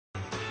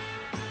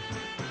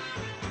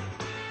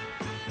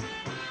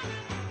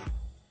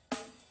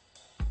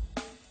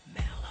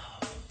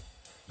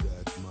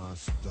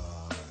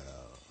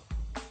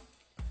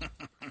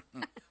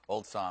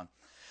Old song.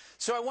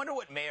 So I wonder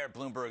what Mayor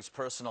Bloomberg's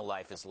personal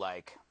life is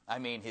like. I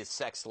mean, his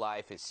sex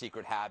life, his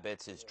secret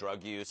habits, his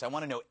drug use. I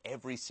want to know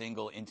every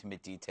single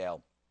intimate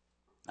detail.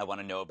 I want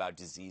to know about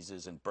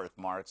diseases and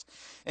birthmarks,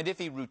 and if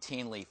he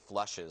routinely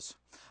flushes.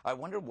 I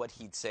wonder what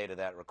he'd say to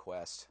that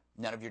request.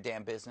 None of your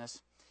damn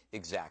business?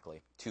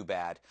 Exactly. Too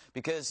bad.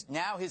 Because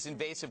now his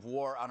invasive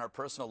war on our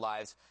personal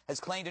lives has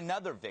claimed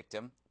another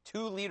victim,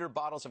 2-liter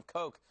bottles of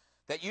Coke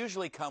that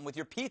usually come with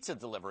your pizza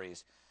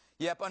deliveries.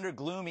 Yep, under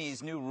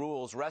Gloomy's new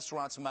rules,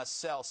 restaurants must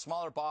sell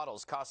smaller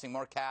bottles costing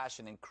more cash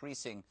and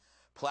increasing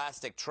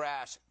plastic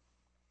trash.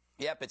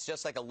 Yep, it's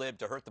just like a lib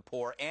to hurt the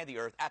poor and the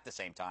earth at the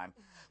same time.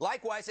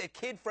 Likewise, at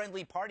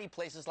kid-friendly party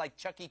places like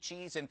Chuck E.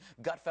 Cheese and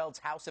Gutfeld's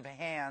House of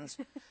Hands,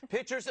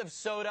 pitchers of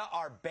soda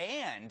are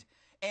banned,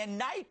 and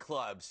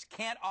nightclubs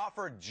can't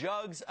offer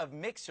jugs of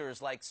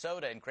mixers like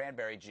soda and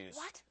cranberry juice.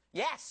 What?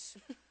 Yes.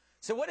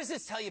 So what does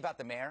this tell you about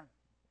the mayor?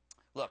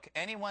 Look,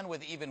 anyone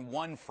with even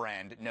one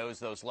friend knows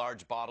those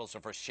large bottles are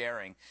for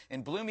sharing.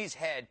 In Bloomy's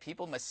head,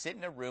 people must sit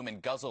in a room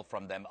and guzzle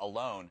from them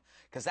alone,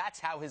 because that's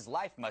how his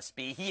life must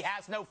be. He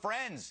has no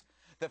friends.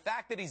 The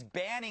fact that he's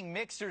banning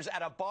mixers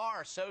at a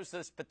bar shows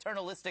this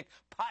paternalistic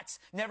putz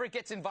never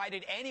gets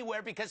invited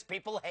anywhere because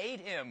people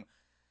hate him.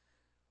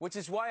 Which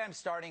is why I'm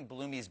starting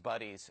Bloomy's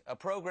Buddies, a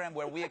program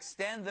where we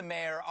extend the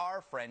mayor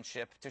our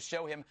friendship to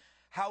show him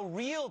how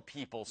real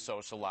people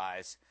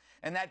socialize,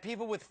 and that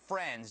people with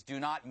friends do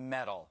not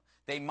meddle.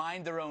 They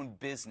mind their own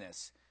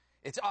business.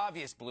 It's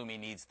obvious Bloomy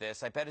needs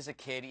this. I bet as a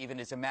kid, even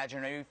his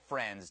imaginary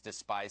friends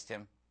despised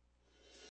him.